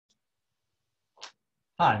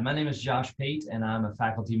Hi, my name is Josh Pate, and I'm a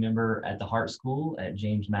faculty member at the Hart School at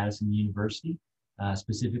James Madison University,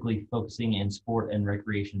 specifically focusing in sport and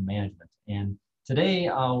recreation management. And today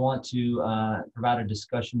I want to provide a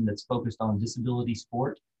discussion that's focused on disability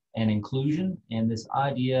sport and inclusion, and this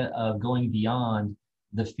idea of going beyond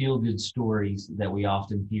the feel-good stories that we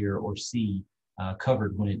often hear or see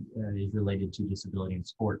covered when it is related to disability in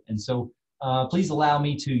sport. And so please allow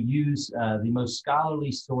me to use the most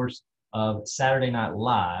scholarly source of Saturday Night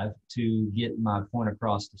Live to get my point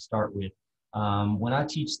across to start with. When I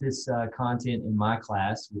teach this content in my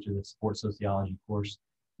class, which is a sports sociology course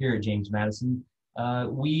here at James Madison,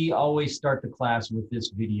 we always start the class with this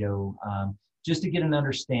video just to get an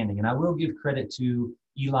understanding. And I will give credit to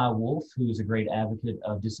Eli Wolf, who is a great advocate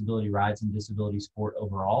of disability rights and disability sport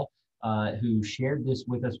overall, who shared this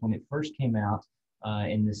with us when it first came out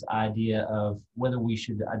in this idea of whether we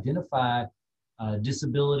should identify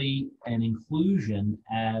disability and inclusion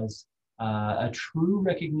as a true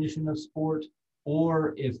recognition of sport,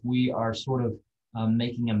 or if we are sort of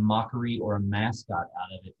making a mockery or a mascot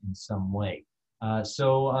out of it in some way.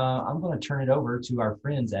 So I'm going to turn it over to our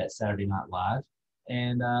friends at Saturday Night Live,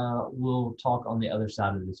 and we'll talk on the other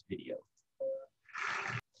side of this video.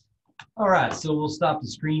 All right, so we'll stop the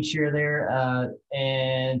screen share there,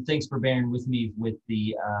 and thanks for bearing with me with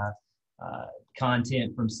the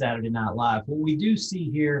content from Saturday Night Live. What we do see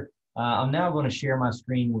here, I'm now going to share my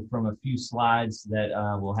screen from a few slides that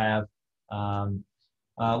we'll have.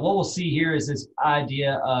 What we'll see here is this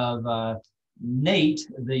idea of Nate,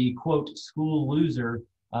 the quote school loser,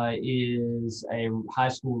 is a high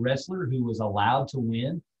school wrestler who was allowed to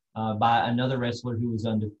win by another wrestler who was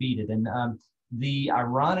undefeated. And the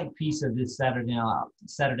ironic piece of this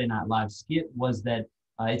Saturday Night Live skit was that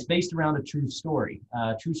it's based around a true story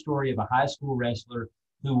of a high school wrestler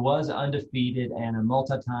who was undefeated and a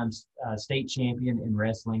multi-time state champion in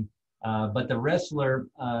wrestling. But the wrestler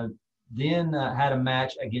then had a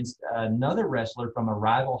match against another wrestler from a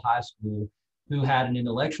rival high school who had an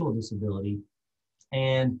intellectual disability.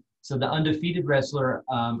 And so the undefeated wrestler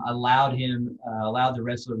allowed the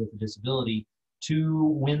wrestler with a disability to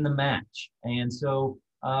win the match. And so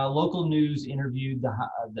local news interviewed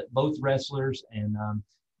both wrestlers, and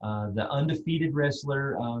the undefeated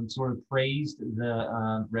wrestler sort of praised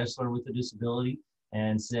the wrestler with the disability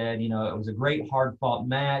and said, it was a great hard-fought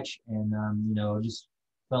match, and just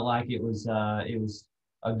felt like it was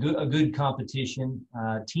a good competition.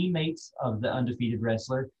 Teammates of the undefeated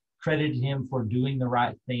wrestler credited him for doing the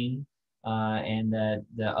right thing, and that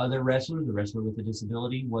the other wrestler, the wrestler with the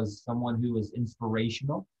disability, was someone who was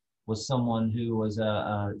inspirational, was someone who was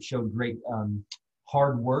showed great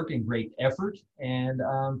hard work and great effort. And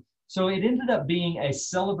so it ended up being a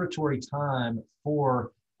celebratory time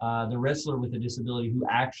for the wrestler with a disability who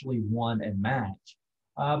actually won a match.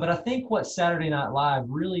 But I think what Saturday Night Live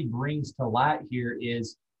really brings to light here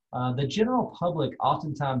is the general public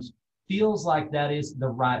oftentimes feels like that is the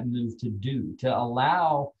right move to do, to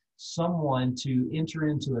allow someone to enter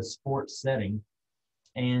into a sports setting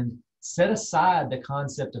and set aside the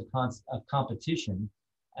concept of competition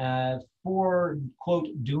for, quote,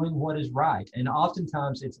 doing what is right. And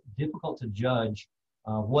oftentimes it's difficult to judge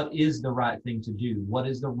what is the right thing to do, what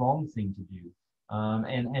is the wrong thing to do,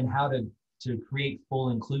 and how to create full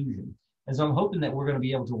inclusion. And so I'm hoping that we're going to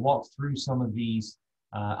be able to walk through some of these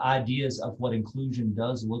ideas of what inclusion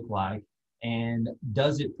does look like, and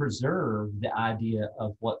does it preserve the idea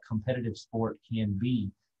of what competitive sport can be.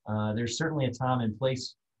 There's certainly a time and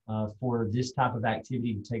place for this type of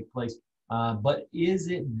activity to take place. But is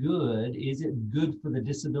it good? Is it good for the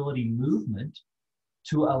disability movement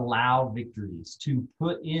to allow victories, to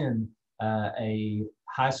put in a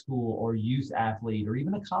high school or youth athlete or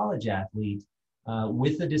even a college athlete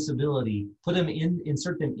with a disability,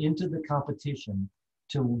 insert them into the competition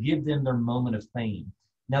to give them their moment of fame?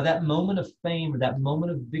 Now, that moment of fame or that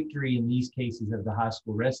moment of victory in these cases of the high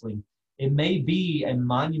school wrestling, it may be a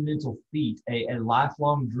monumental feat, a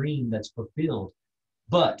lifelong dream that's fulfilled.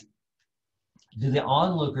 But do the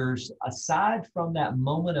onlookers, aside from that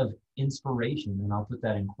moment of inspiration, and I'll put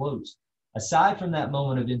that in quotes, aside from that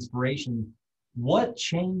moment of inspiration, what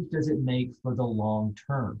change does it make for the long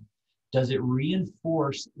term? Does it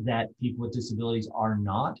reinforce that people with disabilities are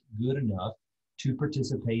not good enough to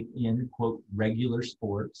participate in, quote, regular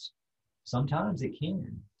sports? Sometimes it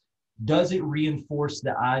can. Does it reinforce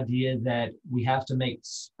the idea that we have to make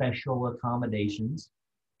special accommodations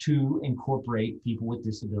to incorporate people with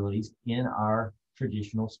disabilities in our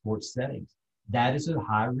traditional sports settings? That is a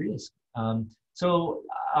high risk. So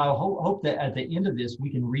I hope that at the end of this, we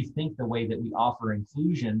can rethink the way that we offer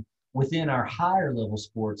inclusion within our higher level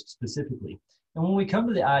sports specifically. And when we come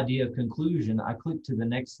to the idea of conclusion, I click to the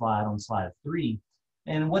next slide on slide 3.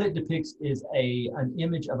 And what it depicts is an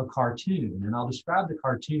image of a cartoon. And I'll describe the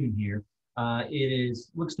cartoon here.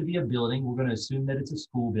 Looks to be a building. We're going to assume that it's a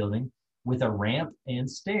school building with a ramp and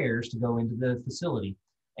stairs to go into the facility.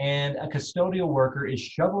 And a custodial worker is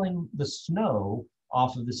shoveling the snow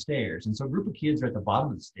off of the stairs. And so a group of kids are at the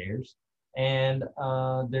bottom of the stairs. And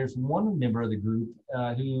there's one member of the group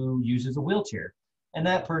who uses a wheelchair. And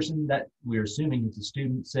that person that we're assuming is a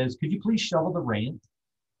student says, "Could you please shovel the ramp?"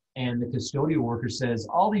 And the custodial worker says,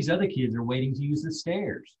 "All these other kids are waiting to use the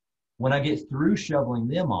stairs. When I get through shoveling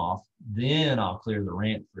them off, then I'll clear the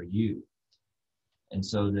ramp for you." And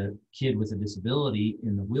so the kid with a disability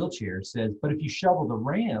in the wheelchair says, "But if you shovel the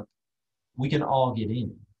ramp, we can all get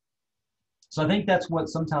in." So I think that's what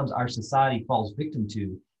sometimes our society falls victim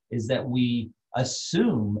to, is that we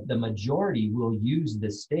assume the majority will use the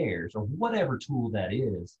stairs or whatever tool that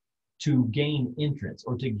is to gain entrance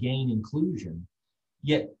or to gain inclusion.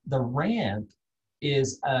 Yet the ramp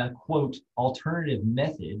is a, quote, alternative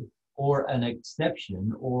method or an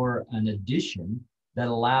exception or an addition that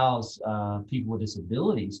allows people with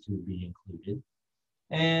disabilities to be included.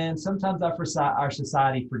 And sometimes our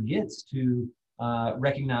society forgets to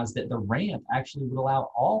recognize that the ramp actually would allow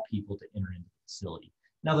all people to enter into the facility.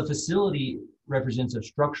 Now, the facility represents a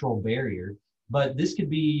structural barrier, but this could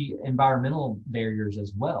be environmental barriers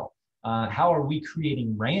as well. How are we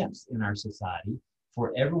creating ramps in our society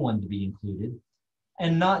for everyone to be included,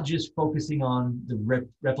 and not just focusing on the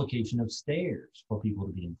replication of stairs for people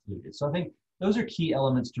to be included? So I think those are key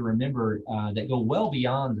elements to remember that go well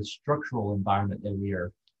beyond the structural environment that we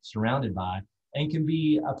are surrounded by and can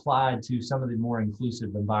be applied to some of the more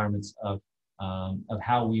inclusive environments of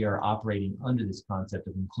how we are operating under this concept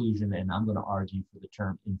of inclusion. And I'm going to argue for the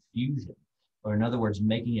term infusion, or in other words,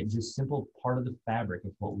 making it just simple part of the fabric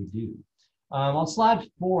of what we do. On slide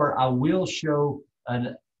 4, I will show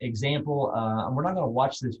an example. We're not going to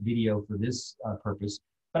watch this video for this purpose,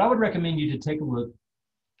 but I would recommend you to take a look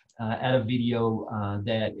at a video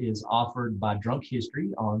that is offered by Drunk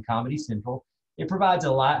History on Comedy Central. It provides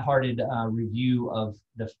a lighthearted review of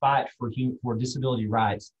the fight for disability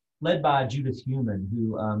rights, led by Judith Heumann,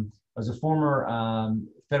 who was a former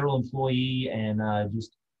federal employee and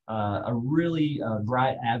just a really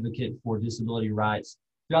bright advocate for disability rights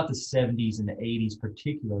throughout the 70s and the 80s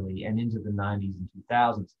particularly, and into the 90s and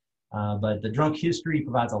 2000s. But the Drunk History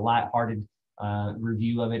provides a lighthearted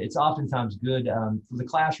review of it. It's oftentimes good for the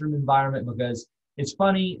classroom environment because it's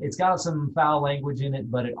funny, it's got some foul language in it,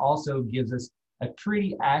 but it also gives us a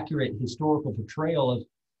pretty accurate historical portrayal of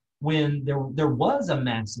when there was a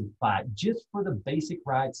massive fight just for the basic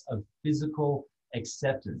rights of physical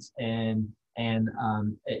acceptance and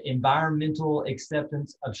environmental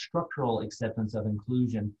acceptance, of structural acceptance of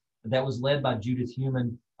inclusion, that was led by Judith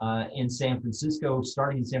Heumann in San Francisco,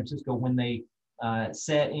 starting in San Francisco when they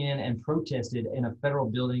sat in and protested in a federal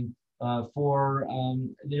building for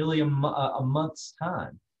nearly a month's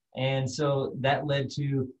time. And so that led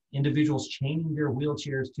to individuals chaining their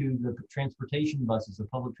wheelchairs to the transportation buses, the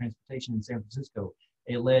public transportation in San Francisco.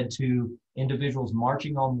 It led to individuals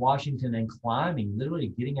marching on Washington and climbing, literally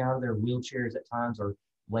getting out of their wheelchairs at times or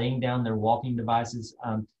laying down their walking devices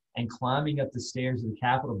and climbing up the stairs of the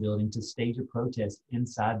Capitol building to stage a protest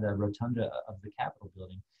inside the rotunda of the Capitol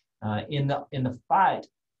building. In the fight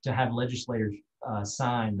to have legislators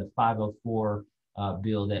sign the 504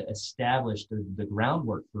 bill that established the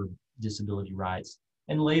groundwork for disability rights,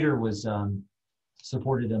 and later was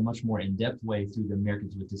supported in a much more in-depth way through the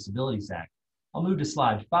Americans with Disabilities Act. I'll move to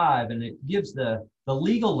slide 5, and it gives the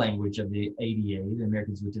legal language of the ADA, the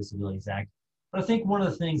Americans with Disabilities Act. But I think one of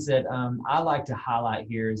the things that I like to highlight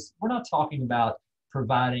here is we're not talking about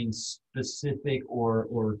providing specific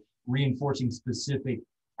or reinforcing specific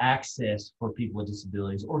access for people with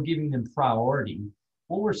disabilities or giving them priority.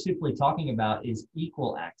 What we're simply talking about is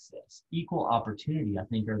equal access, equal opportunity, I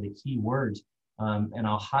think, are the key words. And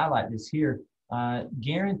I'll highlight this here,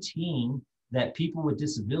 guaranteeing that people with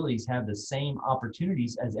disabilities have the same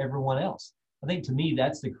opportunities as everyone else. I think, to me,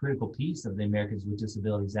 that's the critical piece of the Americans with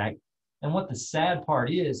Disabilities Act. And what the sad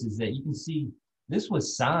part is that you can see this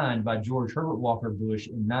was signed by George Herbert Walker Bush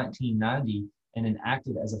in 1990 and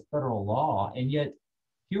enacted as a federal law. And yet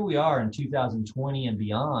here we are in 2020 and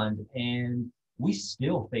beyond, and we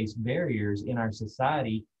still face barriers in our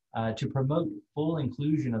society to promote full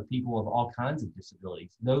inclusion of people of all kinds of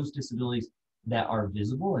disabilities, those disabilities that are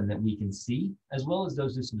visible and that we can see, as well as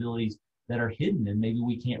those disabilities that are hidden and maybe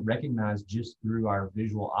we can't recognize just through our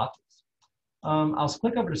visual optics. I'll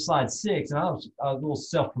click over to slide 6, and I'll a little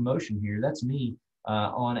self-promotion here. That's me.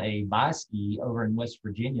 on a bi-ski over in West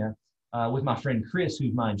Virginia with my friend Chris,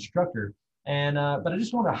 who's my instructor. And but I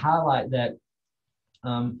just want to highlight that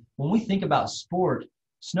when we think about sport,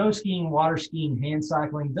 snow skiing, water skiing, hand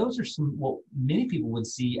cycling, those are some what many people would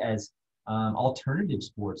see as alternative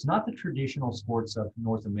sports, not the traditional sports of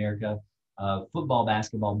North America, football,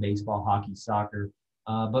 basketball, baseball, hockey, soccer,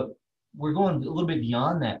 but we're going a little bit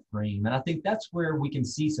beyond that frame. And I think that's where we can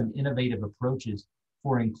see some innovative approaches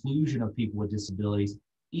for inclusion of people with disabilities,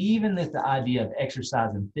 even with the idea of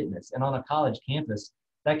exercise and fitness. And on a college campus,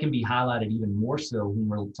 that can be highlighted even more so when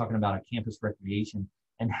we're talking about a campus recreation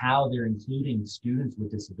and how they're including students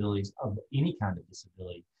with disabilities of any kind of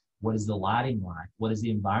disability. What is the lighting like? What is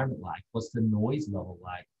the environment like? What's the noise level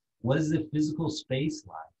like? What is the physical space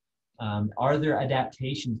like? Are there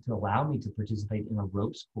adaptations to allow me to participate in a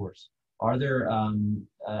ropes course? Are there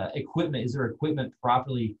equipment? Is there equipment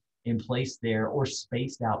properly in place there or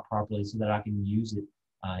spaced out properly so that I can use it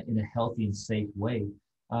in a healthy and safe way?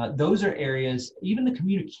 Those are areas, even the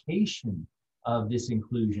communication of this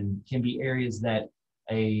inclusion can be areas that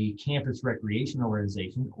a campus recreation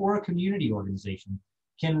organization or a community organization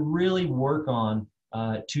can really work on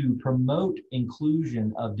to promote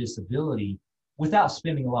inclusion of disability without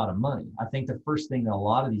spending a lot of money. I think the first thing that a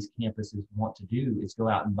lot of these campuses want to do is go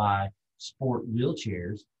out and buy sport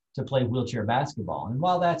wheelchairs to play wheelchair basketball. And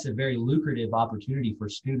while that's a very lucrative opportunity for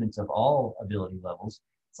students of all ability levels,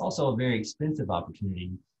 it's also a very expensive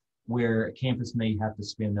opportunity where a campus may have to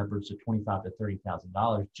spend upwards of $25,000 to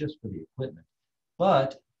 $30,000 just for the equipment.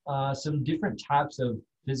 But some different types of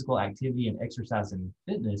physical activity and exercise and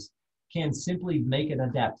fitness can simply make an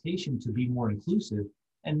adaptation to be more inclusive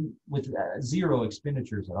and with zero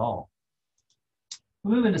expenditures at all.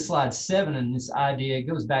 We move into slide 7, and this idea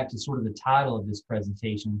goes back to sort of the title of this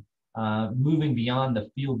presentation, moving beyond the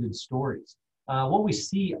feel-good stories. What we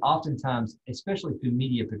see oftentimes, especially through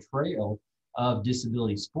media portrayal of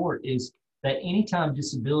disability sport, is that anytime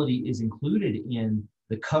disability is included in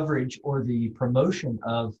the coverage or the promotion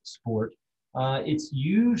of sport, it's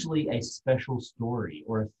usually a special story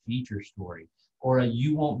or a feature story or a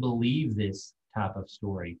you won't believe this type of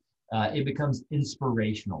story. It becomes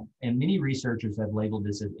inspirational, and many researchers have labeled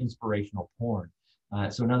this as inspirational porn.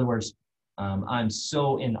 So in other words, I'm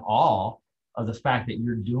so in awe of the fact that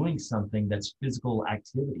you're doing something that's physical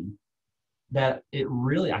activity that it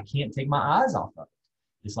really, I can't take my eyes off of it.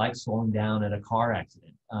 It's like slowing down at a car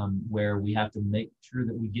accident where we have to make sure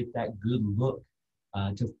that we get that good look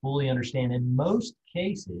to fully understand. In most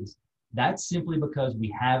cases, that's simply because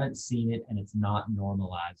we haven't seen it and it's not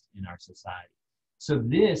normalized in our society. So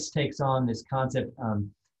this takes on this concept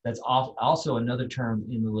that's also another term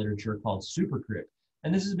in the literature called supercrip.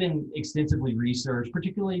 And this has been extensively researched,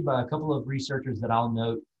 particularly by a couple of researchers that I'll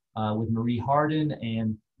note with Marie Harden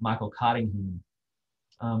and Michael Cottingham.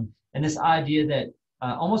 And this idea that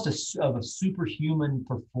almost of a superhuman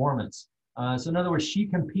performance. So in other words, she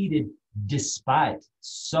competed despite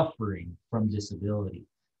suffering from disability.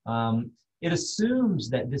 It assumes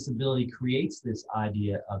that disability creates this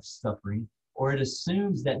idea of suffering, or it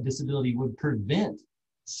assumes that disability would prevent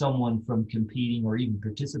someone from competing or even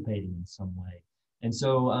participating in some way. And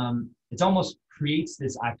so it almost creates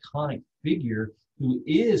this iconic figure who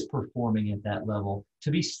is performing at that level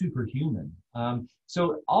to be superhuman.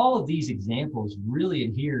 So all of these examples really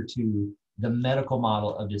adhere to the medical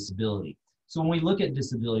model of disability. So when we look at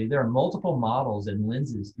disability, there are multiple models and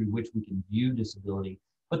lenses through which we can view disability.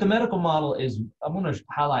 But the medical model is, I'm going to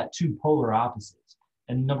highlight two polar opposites.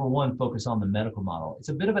 And number one, focus on the medical model. It's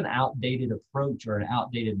a bit of an outdated approach or an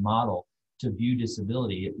outdated model to view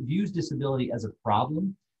disability. It views disability as a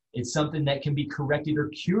problem. It's something that can be corrected or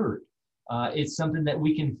cured. It's something that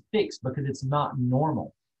we can fix because it's not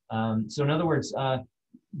normal. So in other words,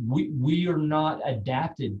 we are not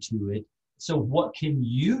adapted to it. So what can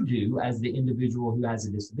you do as the individual who has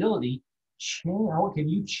a disability? What can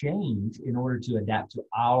you change in order to adapt to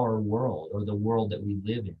our world or the world that we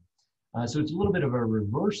live in? So it's a little bit of a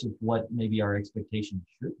reverse of what maybe our expectations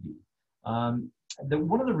should be.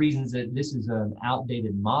 One of the reasons that this is an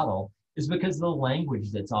outdated model is because of the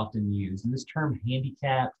language that's often used. And this term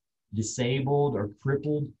handicapped, disabled, or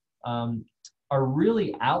crippled are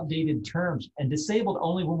really outdated terms, and disabled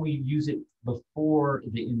only when we use it before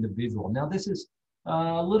the individual. Now, this is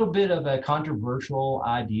a little bit of a controversial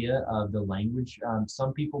idea of the language.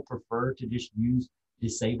 Some people prefer to just use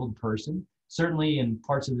disabled person. Certainly in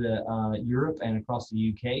parts of Europe and across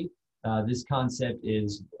the UK, this concept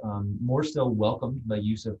is more so welcomed by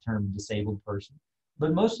use of term disabled person.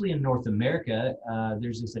 But mostly in North America,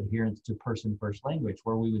 there's this adherence to person first language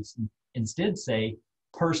where we would instead say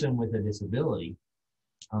person with a disability.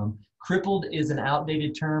 Crippled is an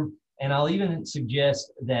outdated term, and I'll even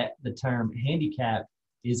suggest that the term handicap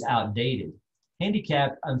is outdated.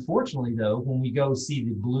 Handicap, unfortunately, though, when we go see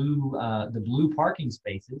the blue parking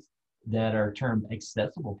spaces that are termed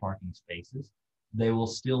accessible parking spaces, they will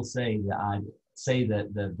still say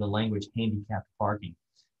the language handicapped parking.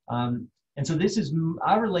 And so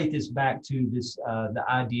I relate this back to the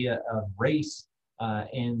idea of race,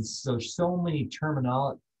 and so many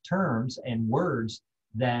terms and words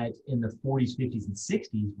that in the 40s, 50s, and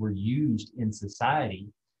 60s were used in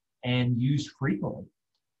society and used frequently.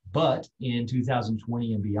 But in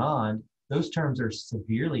 2020 and beyond, those terms are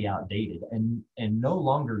severely outdated and no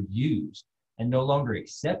longer used and no longer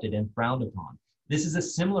accepted and frowned upon. This is a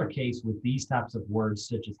similar case with these types of words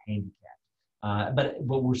such as handicap. But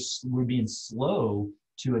we're being slow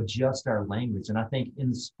to adjust our language. And I think in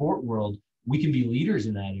the sport world, we can be leaders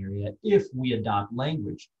in that area if we adopt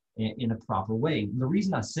language in a proper way. The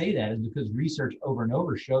reason I say that is because research over and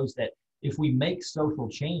over shows that if we make social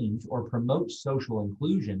change or promote social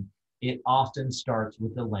inclusion, it often starts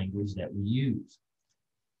with the language that we use.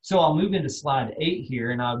 So I'll move into slide 8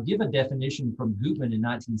 here, and I'll give a definition from Gutman in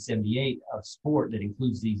 1978 of sport that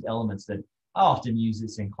includes these elements that I often use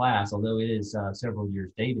this in class, although it is several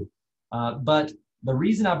years dated. But the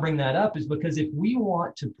reason I bring that up is because if we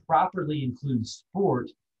want to properly include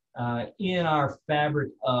sport in our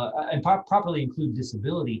fabric, and properly include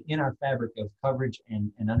disability in our fabric of coverage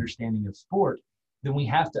and understanding of sport, then we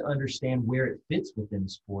have to understand where it fits within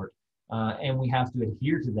sport, and we have to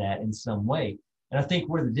adhere to that in some way. And I think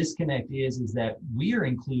where the disconnect is that we are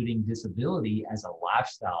including disability as a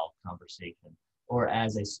lifestyle conversation, or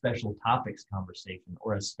as a special topics conversation,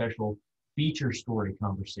 or a special feature story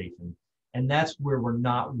conversation. And that's where we're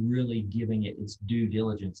not really giving it its due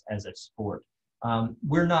diligence as a sport.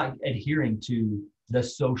 We're not adhering to the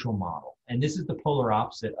social model. And this is the polar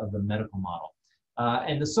opposite of the medical model.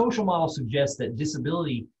 And the social model suggests that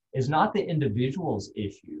disability is not the individual's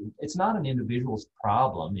issue. It's not an individual's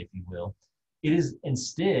problem, if you will. It is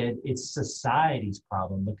instead, it's society's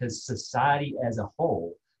problem, because society as a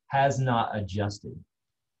whole has not adjusted.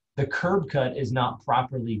 The curb cut is not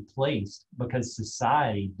properly placed because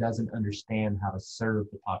society doesn't understand how to serve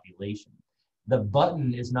the population. The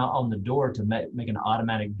button is not on the door to make an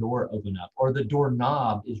automatic door open up, or the door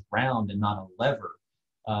knob is round and not a lever,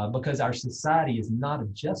 because our society is not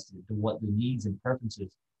adjusted to what the needs and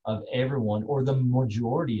preferences of everyone, or the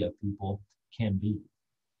majority of people, can be.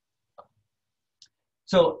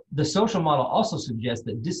 So the social model also suggests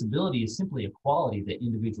that disability is simply a quality that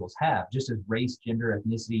individuals have, just as race, gender,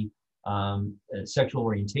 ethnicity, sexual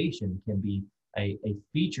orientation can be a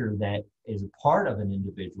feature that is a part of an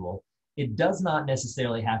individual. It does not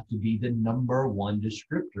necessarily have to be the #1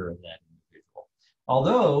 descriptor of that individual.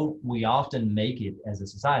 Although we often make it, as a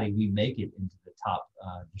society, we make it into the top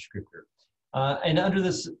descriptor. And under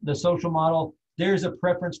the social model, there's a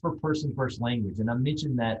preference for person-first language. And I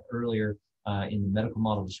mentioned that earlier in the medical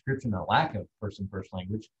model description, a lack of person-first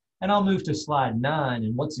language. And I'll move to slide 9.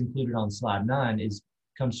 And what's included on slide 9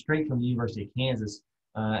 comes straight from the University of Kansas.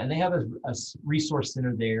 And they have a resource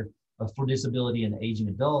center there for disability and aging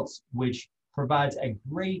adults, which provides a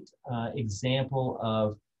great example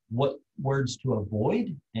of what words to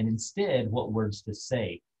avoid and instead what words to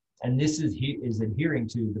say. And this is adhering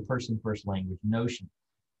to the person-first language notion.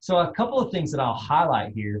 So a couple of things that I'll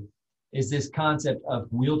highlight here is this concept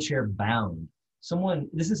of wheelchair bound.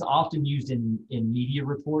 This is often used in media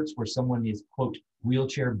reports where someone is, quote,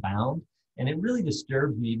 wheelchair bound. And it really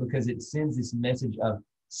disturbs me because it sends this message of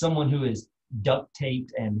someone who is duct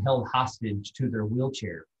taped and held hostage to their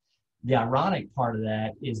wheelchair. The ironic part of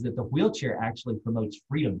that is that the wheelchair actually promotes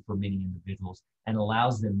freedom for many individuals and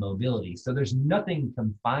allows them mobility. So there's nothing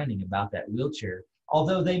confining about that wheelchair.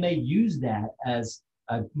 Although they may use that as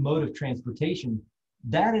a mode of transportation,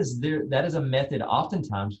 that is a method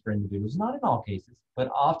oftentimes for individuals, not in all cases, but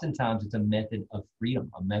oftentimes it's a method of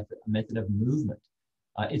freedom, a method of movement.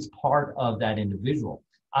 It's part of that individual.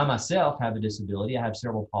 I myself have a disability. I have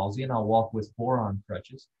cerebral palsy, and I'll walk with forearm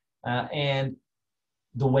crutches. And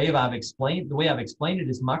the way I've explained it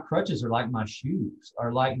is my crutches are like my shoes,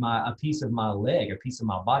 are like a piece of my leg, a piece of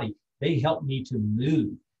my body. They help me to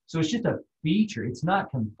move. So it's just a feature. It's not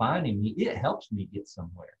confining me. It helps me get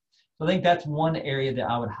somewhere. So I think that's one area that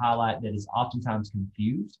I would highlight that is oftentimes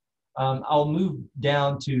confused. I'll move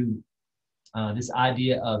down to this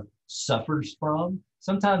idea of suffers from.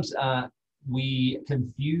 Sometimes we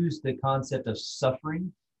confuse the concept of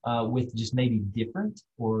suffering with just maybe different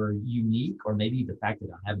or unique, or maybe the fact that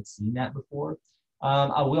I haven't seen that before.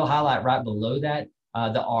 I will highlight right below that,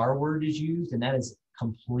 the R word is used, and that is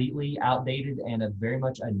completely outdated and very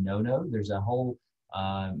much a no-no. There's a whole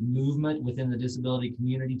movement within the disability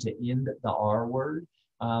community to end the R word.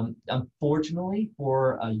 Unfortunately,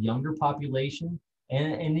 for a younger population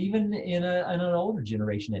and even in an older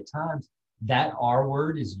generation at times, that R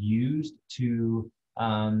word is used to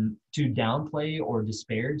downplay or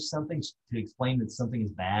disparage something, to explain that something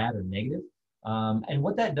is bad or negative. And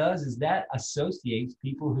what that does is that associates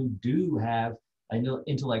people who do have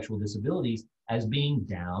intellectual disabilities as being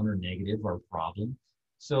down or negative or a problem.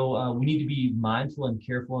 So we need to be mindful and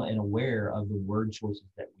careful and aware of the word choices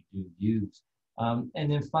that we do use.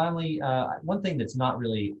 And then finally, one thing that's not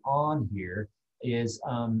really on here is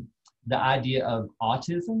the idea of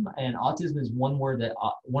autism. And autism is one word that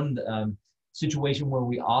situation where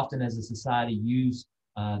we often as a society use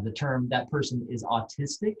the term that person is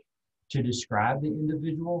autistic to describe the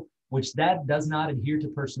individual, which that does not adhere to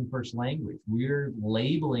person-first language. We're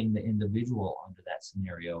labeling the individual under that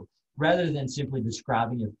scenario rather than simply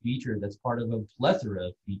describing a feature that's part of a plethora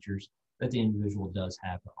of features that the individual does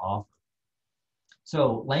have to offer.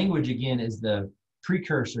 So language, again, is the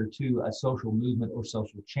precursor to a social movement or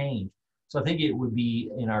social change. So I think it would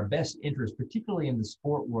be in our best interest, particularly in the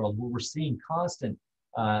sport world, where we're seeing constant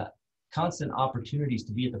opportunities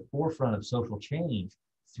to be at the forefront of social change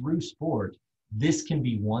through sport. This can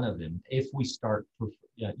be one of them if we start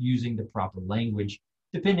using the proper language,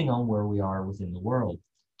 depending on where we are within the world.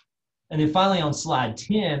 And then finally, on slide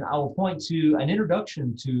 10, I will point to an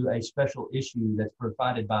introduction to a special issue that's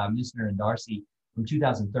provided by Missner and Darcy from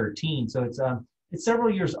 2013. So it's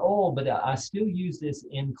several years old, but I still use this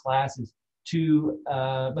in classes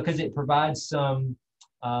because it provides some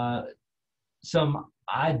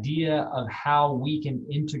idea of how we can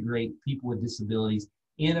integrate people with disabilities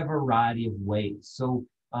in a variety of ways. So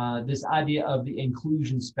this idea of the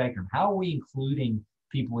inclusion spectrum, how are we including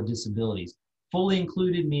people with disabilities? Fully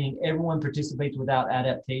included, meaning everyone participates without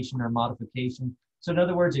adaptation or modification. So in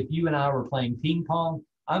other words, if you and I were playing ping pong,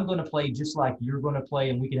 I'm going to play just like you're going to play,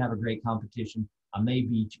 and we can have a great competition. I may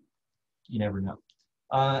beat you. You never know.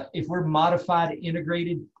 If we're modified,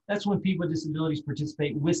 integrated, that's when people with disabilities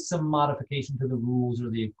participate with some modification to the rules or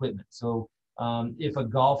the equipment. So if a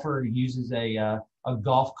golfer uses a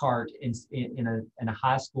golf cart in a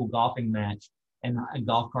high school golfing match and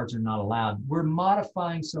golf carts are not allowed, we're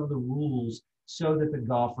modifying some of the rules so that the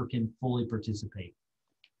golfer can fully participate.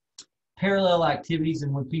 Parallel activities,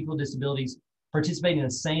 and when people with disabilities participate in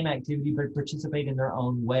the same activity but participate in their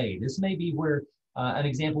own way. This may be where an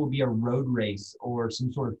example would be a road race or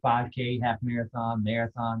some sort of 5K, half marathon,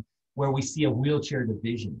 marathon, where we see a wheelchair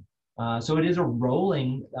division. So it is a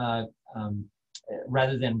rolling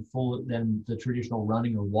rather than the traditional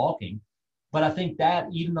running or walking. But I think that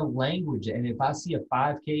even the language, and if I see a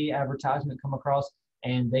 5K advertisement come across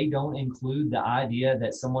and they don't include the idea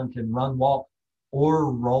that someone can run, walk,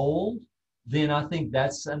 or roll, then I think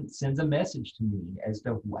that sends a message to me as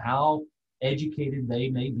to how educated they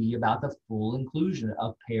may be about the full inclusion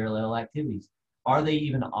of parallel activities. Are they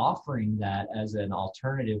even offering that as an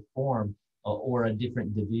alternative form or a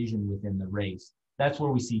different division within the race? That's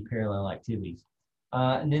where we see parallel activities.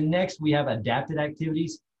 And then next we have adapted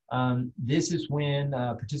activities. This is when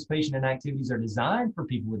participation in activities are designed for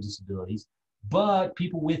people with disabilities, but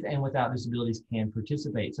people with and without disabilities can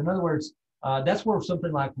participate. So in other words, that's where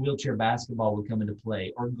something like wheelchair basketball would come into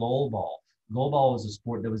play, or goalball. Goalball is a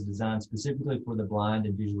sport that was designed specifically for the blind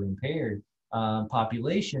and visually impaired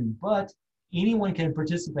population, but anyone can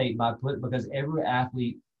participate because every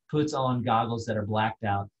athlete puts on goggles that are blacked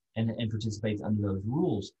out and participates under those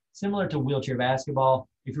rules. Similar to wheelchair basketball,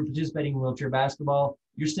 if you're participating in wheelchair basketball,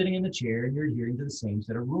 you're sitting in the chair and you're adhering to the same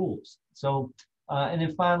set of rules. So, and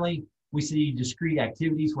then finally, we see discrete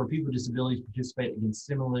activities where people with disabilities participate against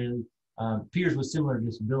peers with similar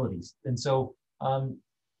disabilities. And so a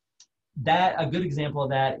good example of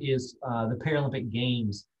that is the Paralympic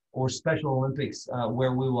Games or Special Olympics,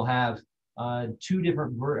 where we will have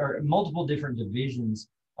multiple different divisions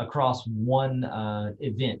across one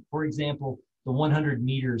event. For example, the 100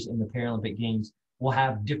 meters in the Paralympic Games will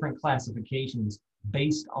have different classifications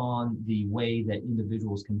based on the way that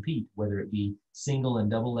individuals compete, whether it be single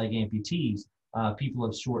and double leg amputees, people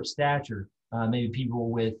of short stature, maybe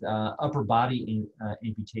people with upper body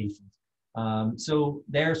amputations. So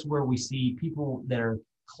there's where we see people that are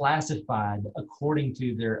classified according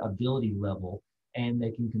to their ability level, and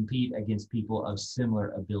they can compete against people of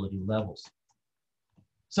similar ability levels.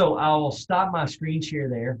 So I'll stop my screen share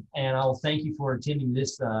there, and I'll thank you for attending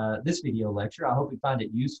this video lecture. I hope you find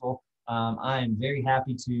it useful. I am very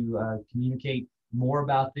happy to communicate more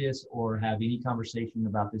about this or have any conversation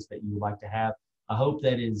about this that you would like to have. I hope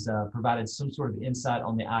that is provided some sort of insight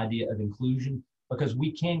on the idea of inclusion, because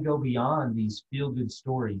we can go beyond these feel-good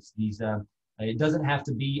stories. It doesn't have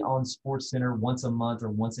to be on Sports Center once a month or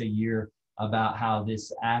once a year about how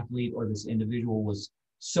this athlete or this individual was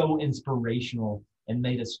so inspirational and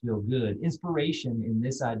made us feel good. Inspiration in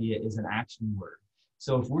this idea is an action word.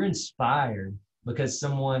 So if we're inspired because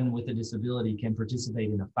someone with a disability can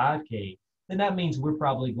participate in a 5K, then that means we're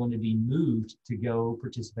probably going to be moved to go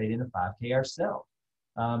participate in a 5K ourselves.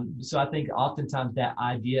 So I think oftentimes that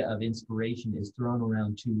idea of inspiration is thrown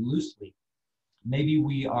around too loosely. Maybe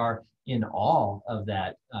we are in awe of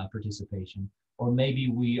that participation, or maybe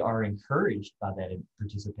we are encouraged by that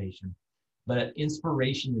participation. But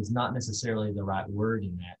inspiration is not necessarily the right word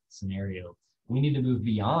in that scenario. We need to move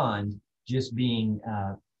beyond just being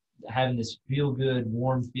having this feel good,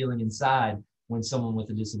 warm feeling inside when someone with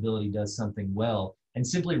a disability does something well, and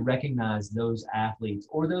simply recognize those athletes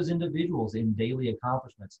or those individuals in daily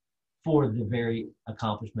accomplishments for the very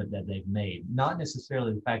accomplishment that they've made. Not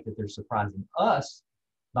necessarily the fact that they're surprising us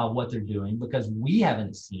by what they're doing because we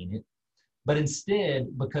haven't seen it, but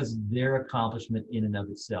instead because their accomplishment in and of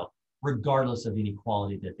itself, regardless of any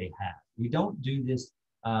quality that they have. We don't do this.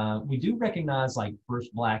 We do recognize like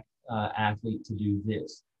first Black athlete to do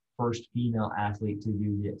this, first female athlete to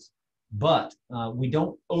do this, but we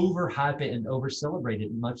don't overhype it and over celebrate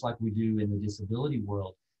it much like we do in the disability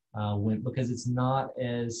world, because it's not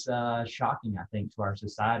as shocking, I think, to our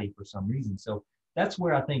society for some reason. So that's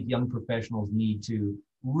where I think young professionals need to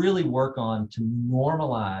really work on to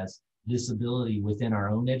normalize disability within our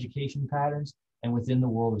own education patterns and within the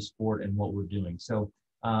world of sport and what we're doing. So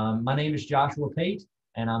my name is Joshua Pate,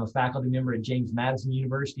 and I'm a faculty member at James Madison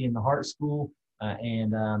University in the Hart School.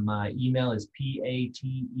 And my email is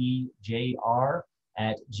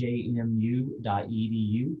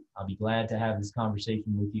patejr@jmu.edu. I'll be glad to have this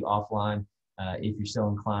conversation with you offline if you're so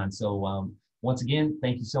inclined. So once again,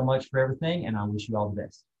 thank you so much for everything, and I wish you all the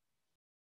best.